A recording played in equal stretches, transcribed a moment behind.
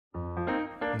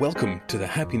Welcome to the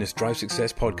Happiness Drive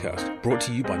Success podcast, brought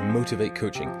to you by Motivate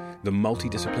Coaching, the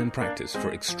multidiscipline practice for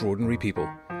extraordinary people.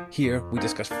 Here, we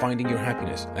discuss finding your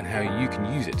happiness and how you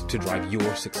can use it to drive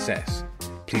your success.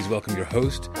 Please welcome your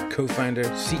host, co-founder,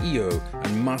 CEO,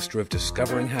 and master of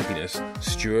discovering happiness,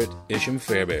 Stuart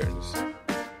Isham-Fairbairns.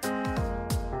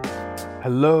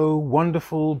 Hello,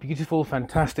 wonderful, beautiful,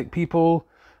 fantastic people.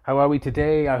 How are we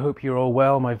today? I hope you're all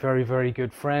well, my very, very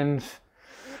good friends.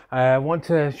 I want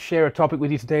to share a topic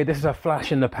with you today. This is a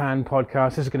flash in the pan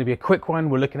podcast. This is going to be a quick one.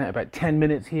 We're looking at about 10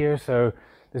 minutes here. So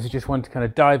this is just one to kind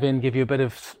of dive in, give you a bit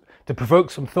of, to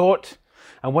provoke some thought.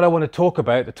 And what I want to talk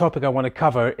about, the topic I want to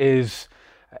cover is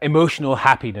emotional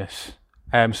happiness.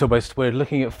 So we're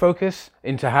looking at focus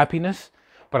into happiness,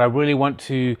 but I really want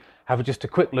to have just a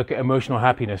quick look at emotional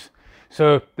happiness.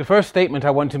 So the first statement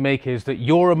I want to make is that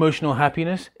your emotional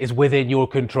happiness is within your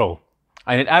control.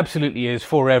 And it absolutely is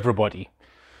for everybody.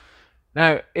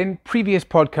 Now, in previous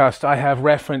podcasts, I have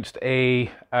referenced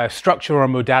a structure or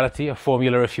modality, a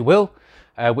formula, if you will,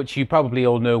 which you probably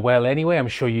all know well anyway. I'm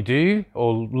sure you do,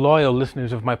 all loyal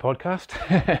listeners of my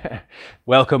podcast.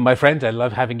 Welcome, my friends. I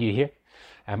love having you here.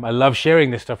 I love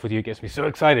sharing this stuff with you. It gets me so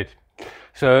excited.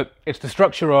 So it's the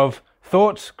structure of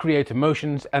thoughts create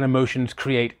emotions and emotions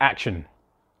create action.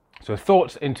 So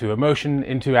thoughts into emotion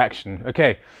into action.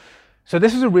 Okay. So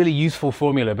this is a really useful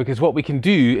formula because what we can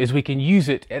do is we can use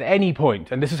it at any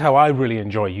point, and this is how I really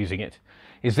enjoy using it,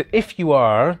 is that if you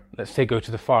are, let's say go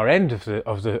to the far end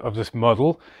of this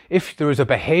model, if there is a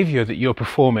behavior that you're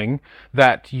performing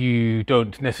that you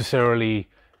don't necessarily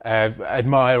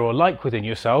admire or like within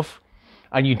yourself,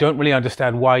 and you don't really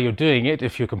understand why you're doing it,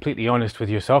 if you're completely honest with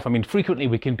yourself. I mean, frequently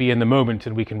we can be in the moment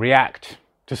and we can react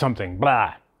to something,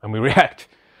 blah, and we react.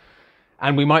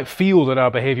 And we might feel that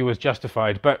our behavior was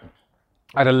justified, but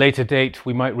at a later date,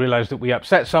 we might realize that we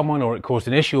upset someone or it caused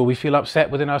an issue or we feel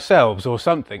upset within ourselves or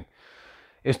something.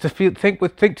 Is to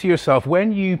think to yourself,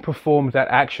 when you performed that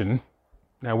action,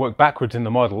 now work backwards in the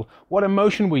model, what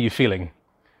emotion were you feeling?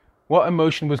 What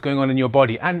emotion was going on in your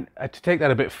body? And to take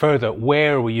that a bit further,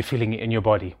 where were you feeling it in your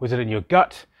body? Was it in your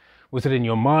gut? Was it in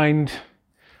your mind?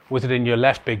 Was it in your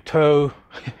left big toe?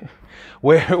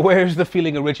 Where's the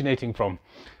feeling originating from?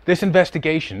 This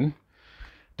investigation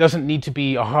doesn't need to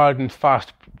be a hard and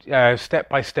fast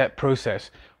step-by-step process.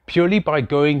 Purely by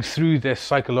going through this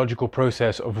psychological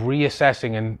process of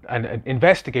reassessing and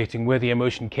investigating where the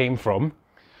emotion came from,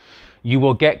 you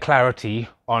will get clarity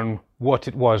on what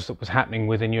it was that was happening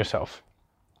within yourself.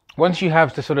 Once you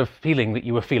have the sort of feeling that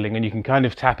you were feeling and you can kind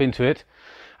of tap into it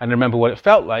and remember what it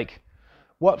felt like,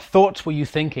 what thoughts were you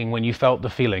thinking when you felt the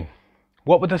feeling?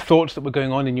 What were the thoughts that were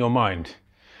going on in your mind?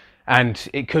 And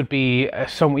it could be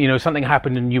something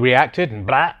happened and you reacted and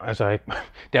blah, as I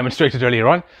demonstrated earlier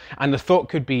on. And the thought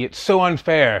could be, it's so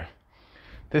unfair.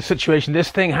 This situation,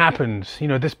 this thing happens.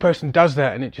 This person does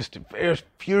that and it just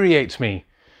infuriates me.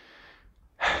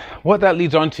 What that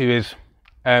leads on to is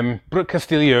Brooke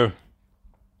Castillo,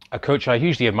 a coach I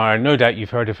hugely admire, no doubt you've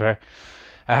heard of her,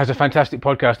 has a fantastic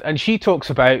podcast. And she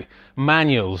talks about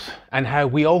manuals and how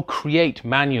we all create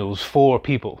manuals for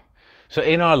people. So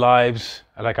in our lives,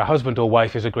 like a husband or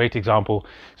wife is a great example.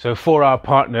 So for our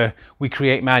partner, we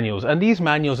create manuals. And these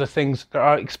manuals are things that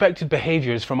are expected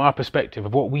behaviors from our perspective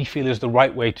of what we feel is the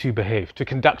right way to behave, to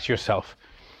conduct yourself.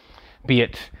 Be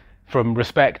it from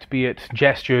respect, be it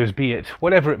gestures, be it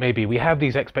whatever it may be. We have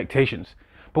these expectations.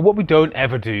 But what we don't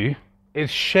ever do is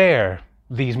share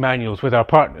these manuals with our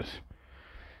partners.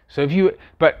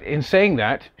 But in saying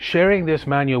that, sharing this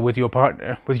manual with your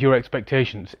partner, with your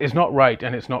expectations, is not right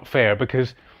and it's not fair,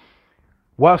 because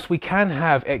whilst we can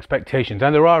have expectations,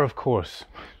 and there are, of course,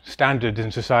 standards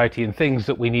in society and things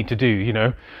that we need to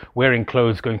do, wearing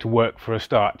clothes going to work for a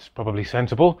start, it's probably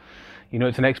sensible.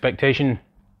 It's an expectation.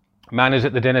 Manners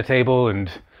at the dinner table and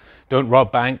don't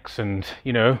rob banks and,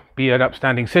 be an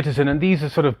upstanding citizen. And these are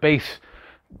sort of base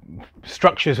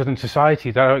structures within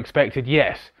society that are expected,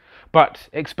 yes. But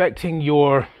expecting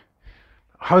your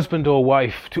husband or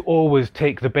wife to always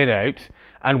take the bin out,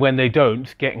 and when they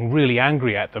don't, getting really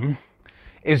angry at them,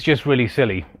 is just really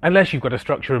silly. Unless you've got a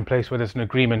structure in place where there's an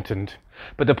agreement.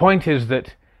 But the point is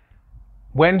that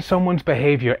when someone's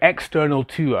behavior external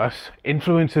to us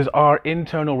influences our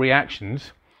internal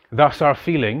reactions, thus our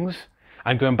feelings,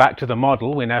 and going back to the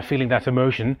model, we're now feeling that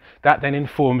emotion, that then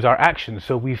informs our actions.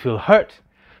 So we feel hurt.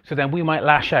 So then we might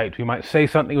lash out, we might say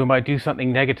something, we might do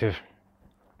something negative.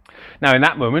 Now in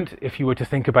that moment, if you were to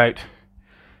think about,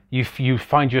 You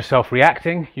find yourself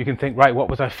reacting. You can think, right, what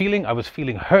was I feeling? I was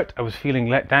feeling hurt. I was feeling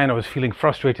let down. I was feeling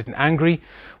frustrated and angry.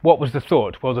 What was the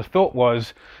thought? Well, the thought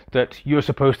was that you're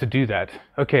supposed to do that.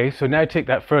 Okay, so now take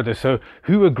that further. So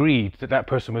who agreed that that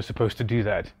person was supposed to do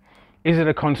that? Is it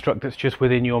a construct that's just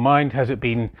within your mind? Has it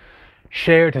been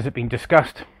shared? Has it been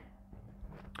discussed?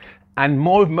 And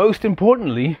most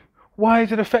importantly, why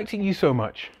is it affecting you so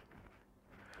much?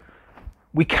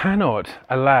 We cannot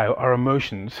allow our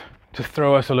emotions to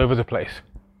throw us all over the place.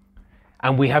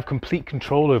 And we have complete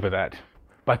control over that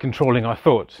by controlling our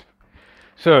thoughts.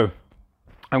 So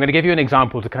I'm going to give you an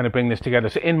example to kind of bring this together.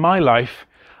 So in my life,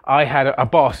 I had a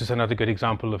boss is another good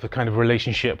example of the kind of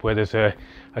relationship where there's a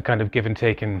kind of give and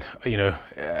take, and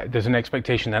there's an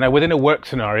expectation. And within a work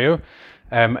scenario,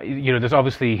 there's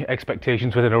obviously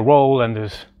expectations within a role, and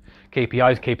there's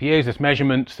KPIs, there's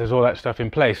measurements, there's all that stuff in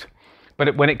place.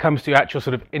 But when it comes to actual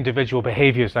sort of individual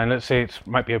behaviors, then let's say it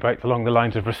might be about along the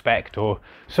lines of respect or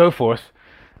so forth,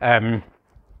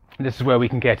 this is where we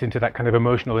can get into that kind of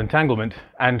emotional entanglement.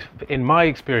 And in my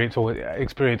experience, or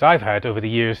experience I've had over the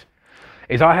years,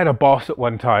 is I had a boss at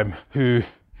one time who,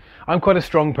 I'm quite a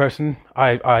strong person.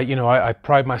 I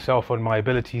pride myself on my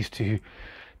abilities to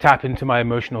tap into my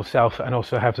emotional self and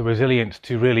also have the resilience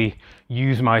to really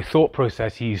use my thought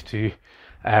processes to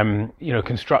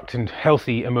construct and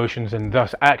healthy emotions and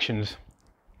thus actions,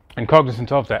 and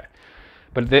cognizant of that.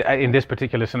 But in this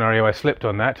particular scenario, I slipped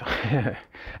on that,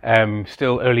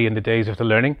 still early in the days of the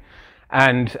learning.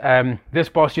 And this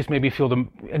boss just made me feel the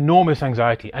enormous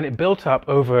anxiety. And it built up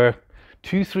over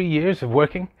 2-3 years of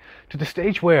working to the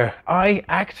stage where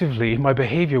my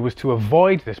behavior was to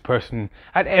avoid this person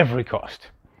at every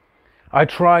cost. I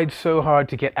tried so hard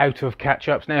to get out of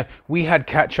catch-ups. Now, we had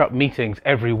catch-up meetings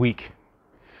every week,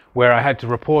 where I had to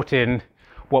report in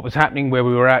what was happening, where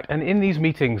we were at. And in these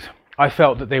meetings, I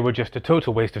felt that they were just a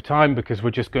total waste of time because we're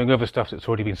just going over stuff that's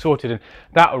already been sorted, and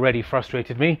that already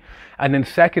frustrated me. And then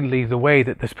secondly, the way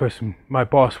that this person, my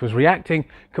boss, was reacting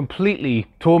completely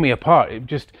tore me apart. It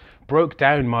just broke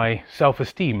down my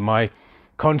self-esteem, my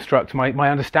construct, my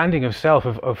understanding of self,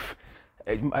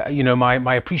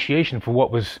 my appreciation for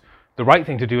what was the right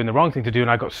thing to do and the wrong thing to do. And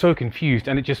I got so confused,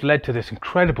 and it just led to this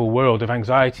incredible world of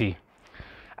anxiety.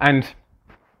 And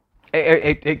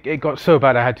it got so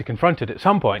bad I had to confront it at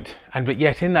some point. But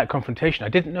yet in that confrontation, I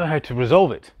didn't know how to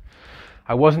resolve it.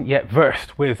 I wasn't yet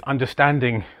versed with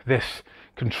understanding this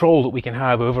control that we can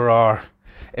have over our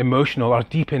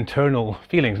deep internal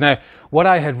feelings. Now, what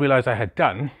I had realized I had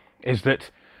done is that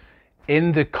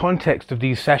in the context of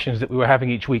these sessions that we were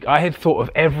having each week, I had thought of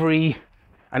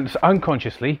and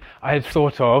unconsciously, I had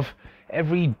thought of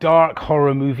every dark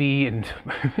horror movie and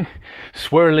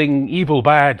swirling evil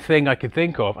bad thing I could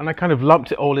think of, and I kind of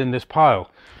lumped it all in this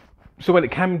pile. So when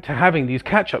it came to having these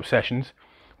catch-up sessions,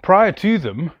 prior to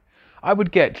them, I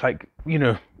would get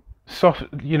soft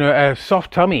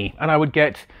tummy, and I would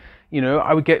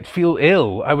feel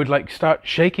ill. I would start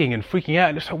shaking and freaking out,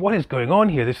 and just like, what is going on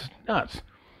here? This is nuts.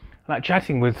 Like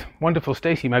chatting with wonderful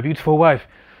Stacey, my beautiful wife.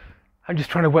 I'm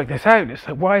just trying to work this out. It's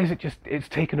like, why is it's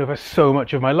taken over so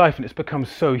much of my life, and it's become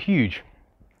so huge.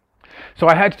 So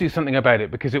I had to do something about it,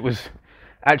 because it was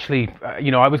actually,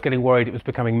 I was getting worried it was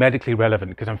becoming medically relevant,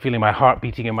 because I'm feeling my heart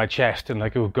beating in my chest and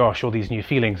like, oh gosh, all these new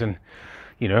feelings. And,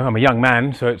 I'm a young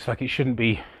man, so it's like, it shouldn't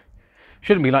be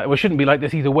like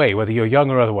this either way, whether you're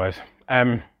young or otherwise.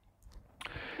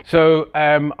 So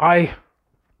I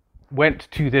went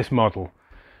to this model.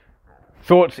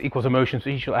 Thoughts equals emotions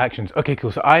equals actions. Okay,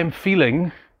 cool. So I'm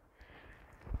feeling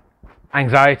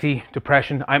anxiety,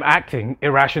 depression. I'm acting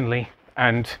irrationally,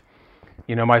 and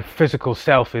my physical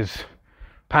self is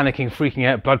panicking, freaking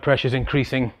out. Blood pressure's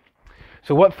increasing.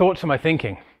 So what thoughts am I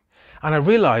thinking? And I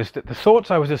realized that the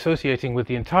thoughts I was associating with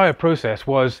the entire process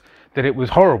was that it was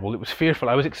horrible, it was fearful.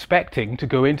 I was expecting to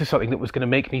go into something that was going to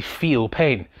make me feel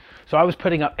pain. So I was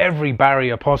putting up every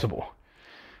barrier possible.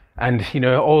 And,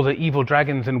 all the evil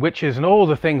dragons and witches and all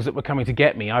the things that were coming to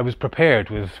get me, I was prepared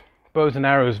with bows and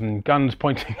arrows and guns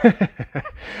pointing.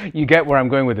 You get where I'm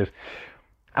going with this.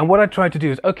 And what I tried to do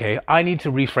is, okay, I need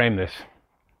to reframe this.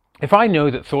 If I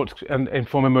know that thoughts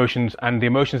inform emotions, and the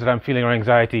emotions that I'm feeling are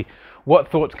anxiety,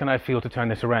 what thoughts can I feel to turn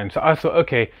this around? So I thought,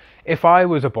 okay, if I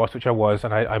was a boss, which I was,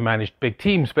 and I managed big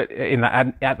teams, but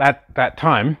at that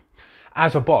time,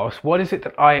 as a boss, what is it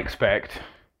that I expect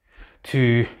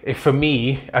if for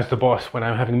me as the boss, when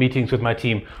I'm having meetings with my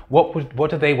team, what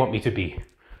do they want me to be?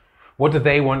 What do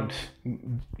they want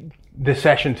the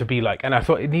session to be like? And I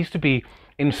thought it needs to be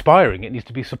inspiring, it needs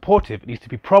to be supportive, it needs to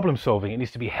be problem solving, it needs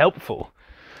to be helpful.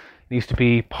 needs to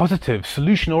be positive,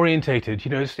 solution orientated.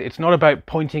 It's not about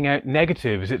pointing out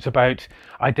negatives. It's about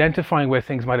identifying where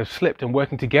things might have slipped and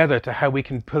working together to how we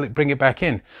can bring it back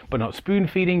in, but not spoon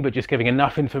feeding, but just giving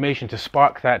enough information to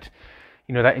spark that,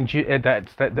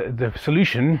 the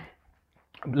solution,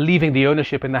 leaving the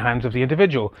ownership in the hands of the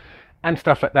individual and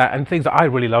stuff like that. And things that I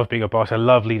really love being a boss. I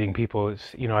love leading people.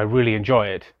 I really enjoy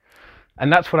it.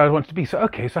 And that's what I want to be. So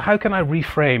how can I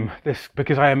reframe this?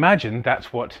 Because I imagine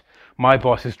that's what my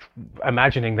boss is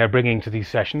imagining they're bringing to these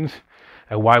sessions.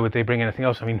 Why would they bring anything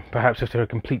else? I mean, perhaps if they're a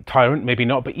complete tyrant, maybe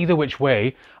not. But either which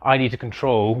way, I need to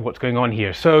control what's going on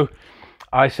here. So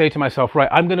I say to myself, right,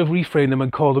 I'm going to reframe them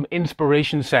and call them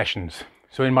inspiration sessions.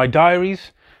 So in my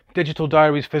diaries, digital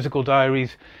diaries, physical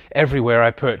diaries, everywhere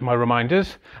I put my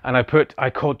reminders, and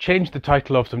changed the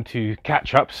title of them to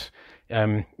catch-ups,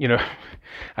 and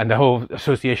the whole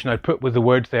association I put with the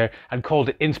words there, and called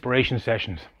it inspiration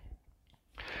sessions.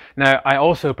 Now, I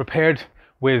also prepared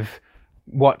with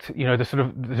what,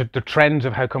 the trends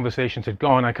of how conversations had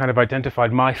gone. I kind of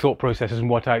identified my thought processes and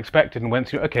what I expected and went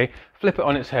through, okay, flip it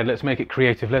on its head. Let's make it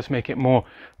creative. Let's make it more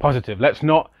positive.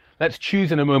 Let's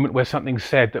choose in a moment where something's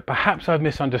said that perhaps I've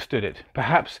misunderstood it.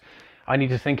 Perhaps I need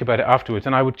to think about it afterwards.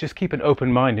 And I would just keep an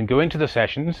open mind and go into the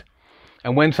sessions.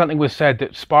 And when something was said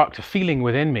that sparked a feeling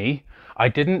within me, I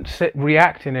didn't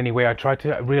react in any way. I tried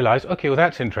to realize, okay, well,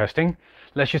 that's interesting.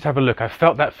 Let's just have a look. I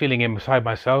felt that feeling inside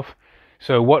myself.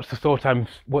 So what's the thought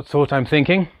I'm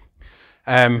thinking?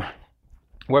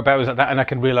 What about was that? And I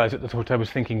can realize that the thought I was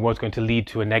thinking was going to lead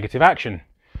to a negative action.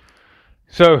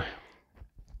 So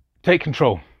take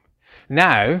control.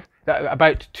 Now,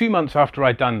 about 2 months after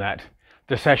I'd done that,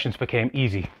 the sessions became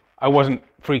easy. I wasn't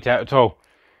freaked out at all.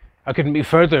 I couldn't be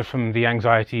further from the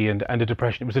anxiety and the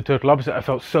depression. It was the total opposite. I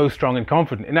felt so strong and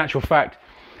confident. In actual fact,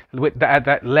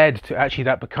 that led to actually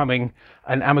that becoming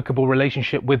an amicable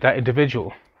relationship with that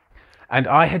individual. And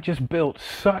I had just built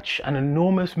such an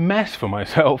enormous mess for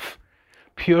myself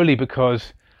purely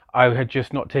because I had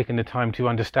just not taken the time to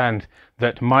understand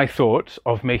that my thoughts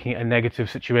of making a negative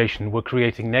situation were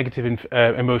creating negative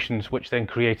emotions, which then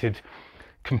created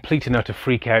complete and utter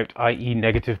freak out, i.e.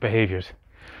 negative behaviors.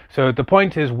 So the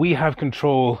point is, we have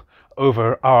control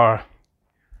over our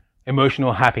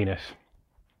emotional happiness.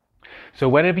 So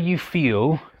whenever you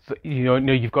feel that,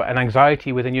 you've got an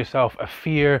anxiety within yourself, a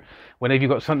fear, whenever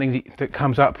you've got something that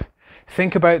comes up,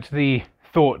 think about the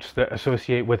thoughts that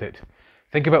associate with it.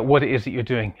 Think about what it is that you're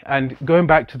doing. And going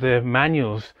back to the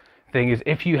manuals thing is,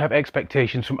 if you have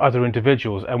expectations from other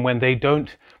individuals and when they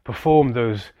don't perform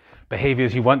those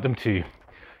behaviors you want them to,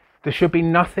 there should be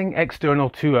nothing external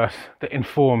to us that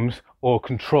informs or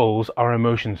controls our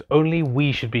emotions. Only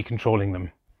we should be controlling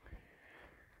them.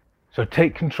 So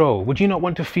take control. Would you not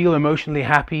want to feel emotionally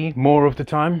happy more of the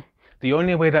time? The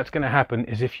only way that's going to happen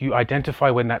is if you identify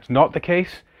when that's not the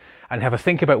case and have a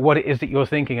think about what it is that you're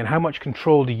thinking and how much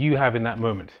control do you have in that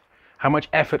moment. How much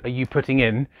effort are you putting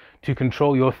in to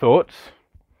control your thoughts?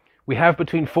 We have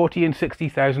between 40 and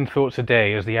 60,000 thoughts a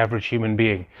day as the average human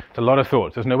being. It's a lot of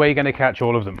thoughts. There's no way you're going to catch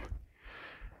all of them.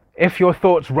 If your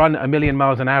thoughts run 1,000,000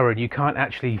 miles an hour and you can't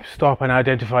actually stop and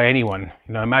identify anyone,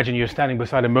 imagine you're standing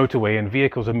beside a motorway and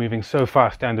vehicles are moving so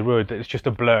fast down the road that it's just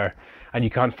a blur and you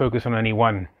can't focus on any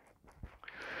one.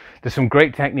 There's some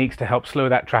great techniques to help slow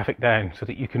that traffic down so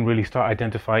that you can really start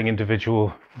identifying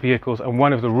individual vehicles. And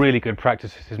one of the really good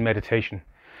practices is meditation.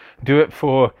 Do it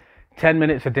for 10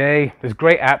 minutes a day. There's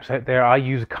great apps out there. I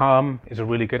use Calm, is a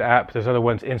really good app. There's other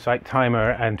ones, Insight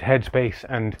Timer and Headspace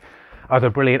and other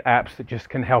brilliant apps that just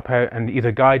can help out, and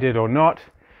either guided or not.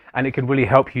 And it can really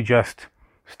help you just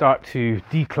start to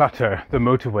declutter the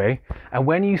motorway. And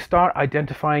when you start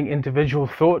identifying individual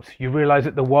thoughts, you realize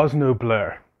that there was no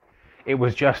blur. It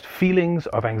was just feelings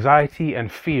of anxiety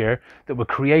and fear that were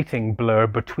creating blur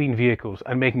between vehicles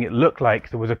and making it look like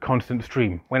there was a constant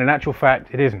stream, when in actual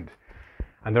fact it isn't.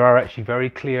 And there are actually very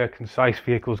clear, concise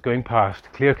vehicles going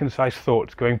past, clear, concise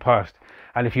thoughts going past.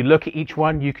 And if you look at each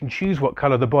one, you can choose what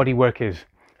color the bodywork is,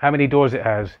 how many doors it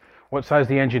has, what size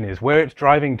the engine is, where it's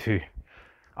driving to,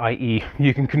 i.e.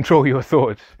 you can control your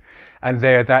thoughts. And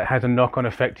that has a knock-on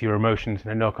effect to your emotions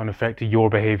and a knock-on effect to your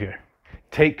behavior.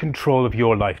 Take control of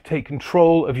your life. Take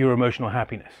control of your emotional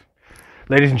happiness.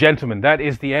 Ladies and gentlemen, that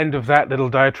is the end of that little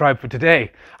diatribe for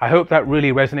today. I hope that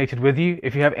really resonated with you.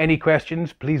 If you have any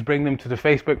questions, please bring them to the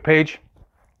Facebook page.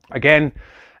 Again,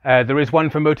 there is one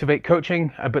for Motivate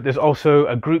Coaching, but there's also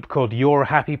a group called Your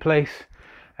Happy Place.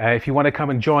 If you want to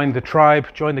come and join the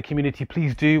tribe, join the community,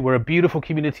 please do. We're a beautiful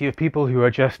community of people who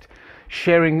are just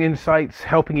sharing insights,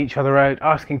 helping each other out,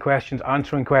 asking questions,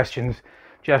 answering questions,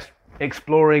 just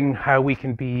exploring how we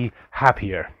can be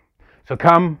happier. So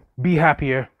come, be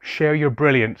happier, share your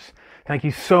brilliance. Thank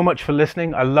you so much for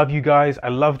listening. I love you guys. I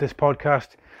love this podcast.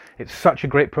 It's such a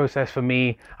great process for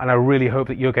me, and I really hope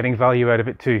that you're getting value out of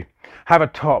it too. Have a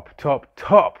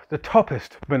the toppest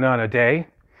banana day.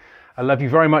 I love you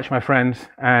very much, my friends,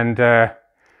 and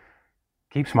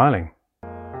keep smiling.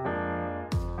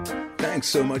 Thanks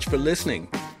so much for listening.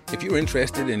 If you're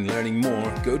interested in learning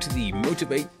more, go to the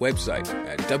Motivate website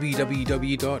at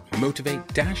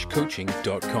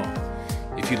www.motivate-coaching.com.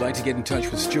 If you'd like to get in touch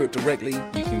with Stuart directly,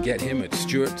 you can get him at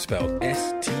Stuart, spelled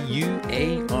Stuart,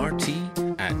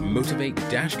 at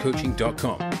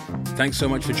motivate-coaching.com. Thanks so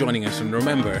much for joining us, and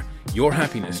remember, your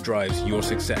happiness drives your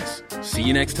success. See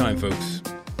you next time, folks.